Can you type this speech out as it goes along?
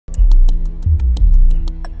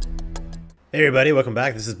Hey everybody, welcome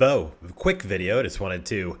back. This is Beau. A quick video. Just wanted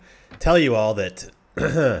to tell you all that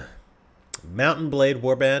Mount&Blade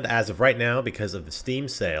Warband, as of right now, because of the Steam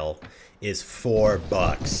sale, is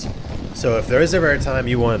 $4. So if there is ever a time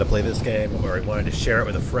you wanted to play this game, or you wanted to share it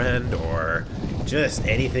with a friend, or just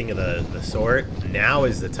anything of the sort, now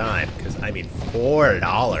is the time. Because, I mean,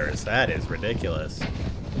 $4, that is ridiculous.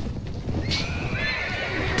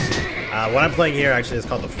 What I'm playing here actually is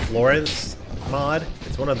called the Florence mod.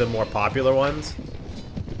 It's one of the more popular ones.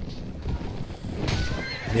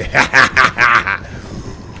 Yeah!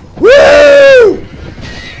 Woo!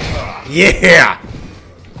 Yeah!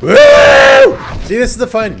 Woo! See, this is the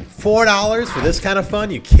fun. $4 for this kind of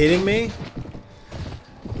fun? You kidding me?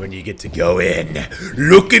 When you get to go in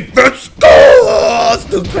looking for scores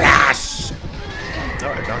to crash! Oh,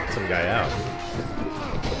 I knocked some guy out.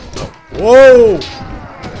 Oh. Whoa!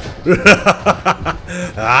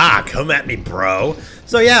 Ah, come at me, bro.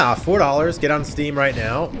 So yeah, $4. Get on Steam right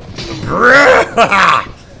now.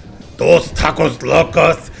 Dos tacos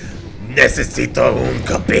locos. Necesito un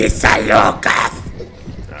cabeza locas.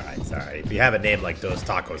 Alright, sorry. If you have a name like Dos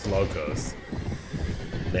Tacos Locos,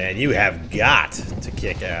 man, you have got to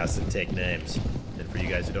kick ass and take names. And for you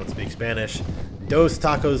guys who don't speak Spanish, Dos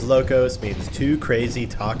Tacos Locos means two crazy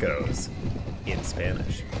tacos in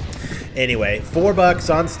Spanish. Anyway,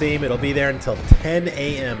 $4 on Steam. It'll be there until 10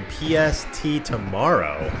 a.m. PST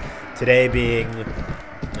tomorrow. Today being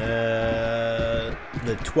the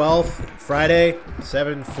 12th, Friday,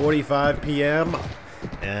 7:45 p.m.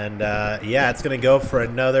 And yeah, it's going to go for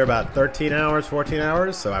another about 13 hours, 14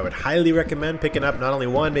 hours. So I would highly recommend picking up not only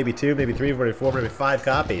one, maybe two, maybe three, maybe four, maybe five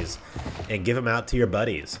copies and give them out to your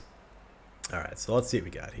buddies. All right, so let's see what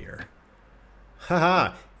we got here.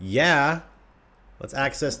 Haha, yeah. Let's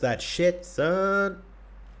access that shit, son.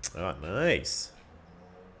 Oh, nice.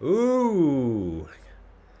 Ooh.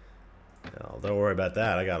 Oh, don't worry about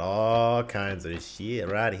that. I got all kinds of shit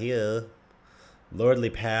right here.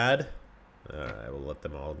 Lordly pad. Alright, we'll let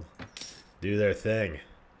them all do their thing.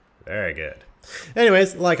 Very good.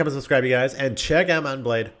 Anyways, like, comment, subscribe, you guys, and check out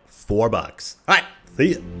Mount&Blade. $4. Alright,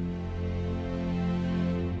 see ya.